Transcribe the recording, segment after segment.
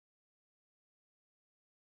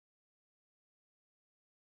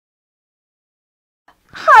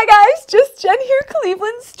Hi guys, just Jen here,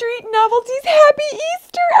 Cleveland Street Novelties. Happy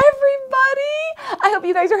Easter, everybody! I hope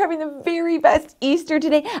you guys are having the very best Easter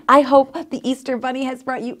today. I hope the Easter Bunny has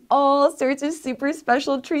brought you all sorts of super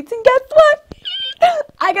special treats. And guess what?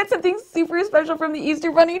 I got something super special from the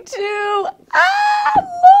Easter Bunny too.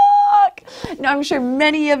 Look! Now I'm sure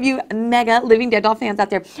many of you mega Living Dead Doll fans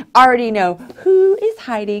out there already know who is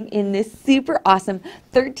hiding in this super awesome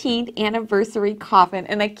 13th anniversary coffin,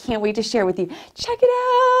 and I can't wait to share with you. Check it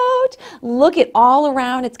out. Look at all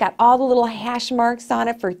around. It's got all the little hash marks on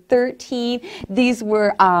it for 13. These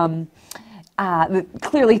were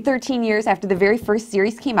clearly 13 years after the very first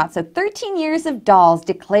series came out. So 13 years of dolls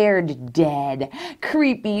declared dead,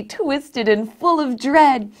 creepy, twisted, and full of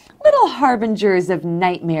dread. Little harbingers of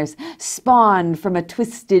nightmares spawned from a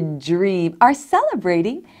twisted dream are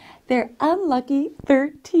celebrating their unlucky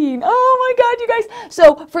 13. Oh my God, you guys.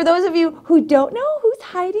 So for those of you who don't know who's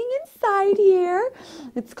hiding inside here,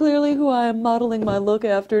 it's clearly who I am modeling my look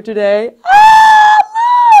after today. Look!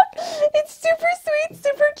 It's super sweet,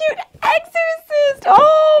 super cute Eggzorcist.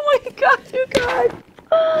 Oh my God, you guys.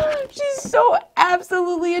 She's so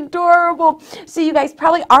absolutely adorable. So you guys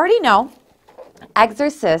probably already know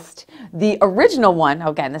Eggzorcist, the original one,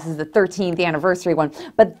 again, this is the 13th anniversary one,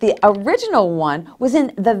 but the original one was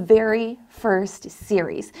in the very first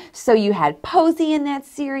series. So you had Posey in that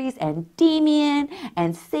series, and Damien,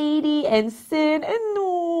 and Sadie, and Sid, and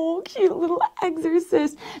oh, cute little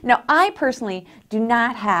Eggzorcist. Now, I personally do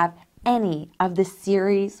not have any of the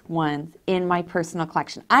series ones in my personal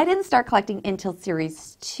collection. I didn't start collecting until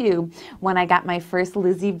series 2 when I got my first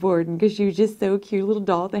Lizzie Borden, because she was just so cute, little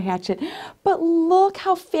doll with a hatchet. But look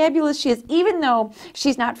how fabulous she is. Even though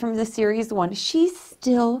she's not from the series 1, she's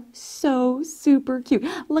still so super cute.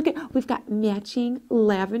 Look at, we've got matching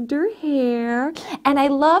lavender hair. And I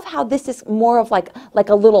love how this is more of like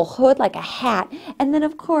a little hood, like a hat. And then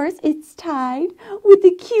of course it's tied with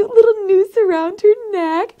a cute little noose around her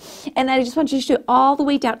neck. And I just want you to show it all the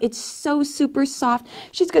way down. It's so super soft.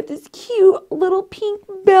 She's got this cute little pink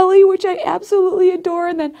belly, which I absolutely adore.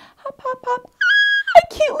 And then hop, hop, hop.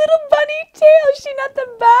 A cute little bunny tail. Is she not the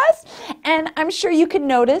best? And I'm sure you can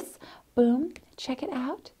notice, boom, check it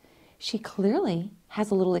out. She clearly has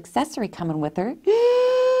a little accessory coming with her.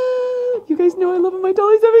 You guys know I love when my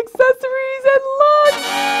dollies have accessories. And look,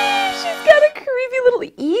 she's got a creepy little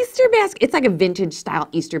Easter basket. It's like a vintage style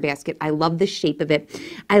Easter basket. I love the shape of it.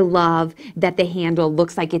 I love that the handle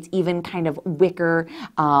looks like it's even kind of wicker,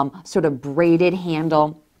 sort of braided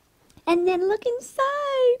handle. And then look inside.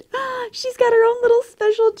 She's got her own little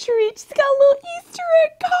special treat. She's got a little Easter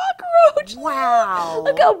egg cockroach. Wow.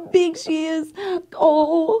 Look how big she is.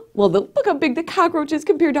 Oh, well, look how big the cockroach is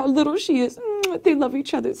compared to how little she is. They love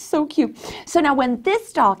each other. It's so cute. So now when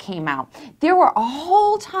this doll came out, there were a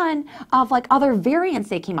whole ton of like other variants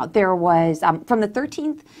that came out. There was, from the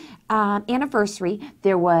 13th anniversary,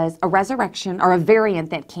 there was a resurrection or a variant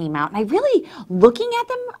that came out. And I really, looking at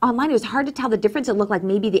them online, it was hard to tell the difference. It looked like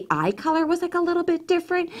maybe the eye color was like a little bit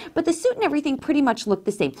different, but the suit and everything pretty much looked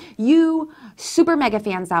the same. You super mega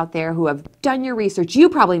fans out there who have done your research, you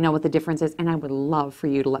probably know what the difference is, and I would love for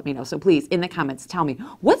you to let me know. So please, in the comments, tell me,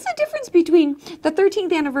 what's the difference between the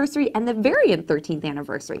 13th anniversary and the variant 13th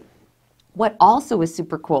anniversary? What also was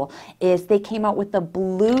super cool is they came out with the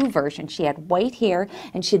blue version. She had white hair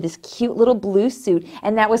and she had this cute little blue suit,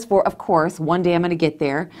 and that was for, of course, one day I'm going to get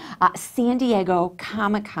there. San Diego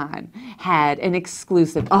Comic-Con had an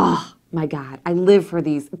exclusive. Oh my God, I live for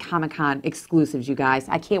these Comic-Con exclusives, you guys.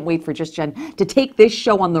 I can't wait for Just Jen to take this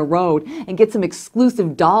show on the road and get some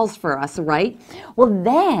exclusive dolls for us, right? Well,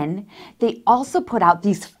 then they also put out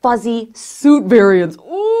these fuzzy suit variants.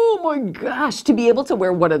 Oh my gosh, to be able to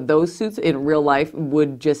wear one of those suits in real life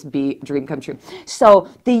would just be a dream come true. So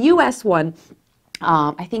the US one,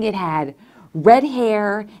 I think it had red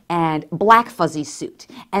hair and black fuzzy suit.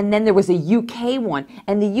 And then there was a UK one,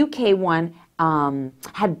 and the UK one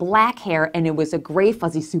had black hair and it was a gray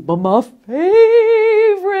fuzzy suit. But my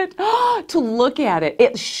favorite, to look at it,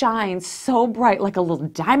 it shines so bright like a little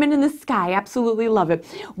diamond in the sky, absolutely love it,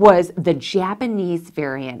 was the Japanese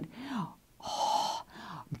variant.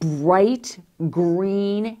 Bright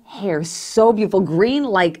green hair, so beautiful. Green,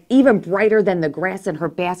 like even brighter than the grass in her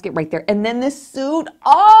basket right there. And then this suit,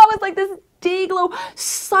 oh, it's like this day glow,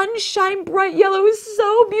 sunshine, bright yellow. It was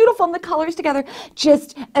so beautiful. And the colors together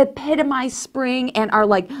just epitomize spring and are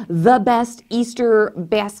like the best Easter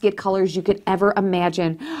basket colors you could ever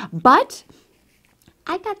imagine. But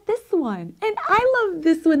I got this one, and I love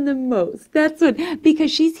this one the most. That's one,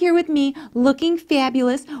 because she's here with me looking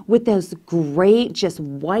fabulous with those great, just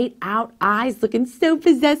white out eyes, looking so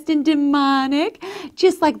possessed and demonic,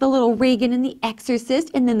 just like the little Reagan in The Exorcist,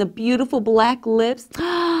 and then the beautiful black lips.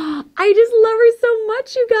 I just love her so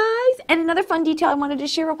much, you guys. And another fun detail I wanted to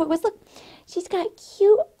share real quick was, look, she's got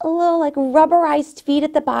cute little like rubberized feet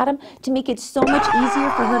at the bottom to make it so much easier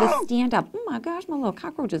for her to stand up. Oh my gosh, my little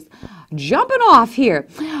cockroach is jumping off here.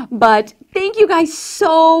 But thank you guys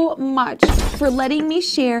so much for letting me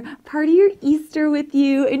share part of your Easter with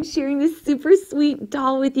you and sharing this super sweet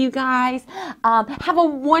doll with you guys. Have a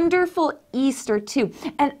wonderful Easter too.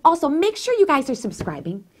 And also make sure you guys are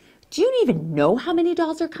subscribing. Do you even know how many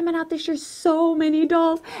dolls are coming out this year? So many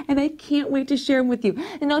dolls, and I can't wait to share them with you.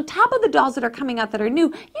 And on top of the dolls that are coming out that are new, you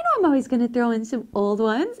know I'm always going to throw in some old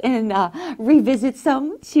ones and revisit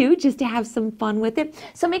some too, just to have some fun with it.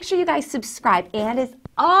 So make sure you guys subscribe, and as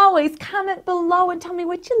always, comment below and tell me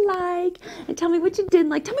what you like, and tell me what you didn't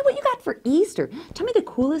like. Tell me what you got for Easter. Tell me the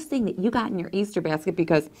coolest thing that you got in your Easter basket,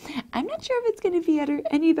 because I'm not sure if it's going to be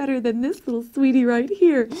any better than this little sweetie right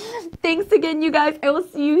here. Thanks again, you guys. I will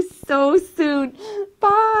see you so soon.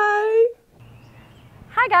 Bye.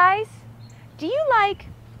 Hi, guys. Do you like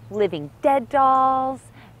Living Dead dolls,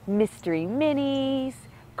 mystery minis,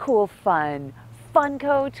 cool fun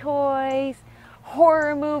Funko toys,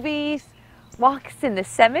 horror movies, walks in the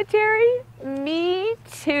cemetery? Me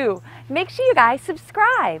too. Make sure you guys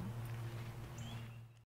subscribe.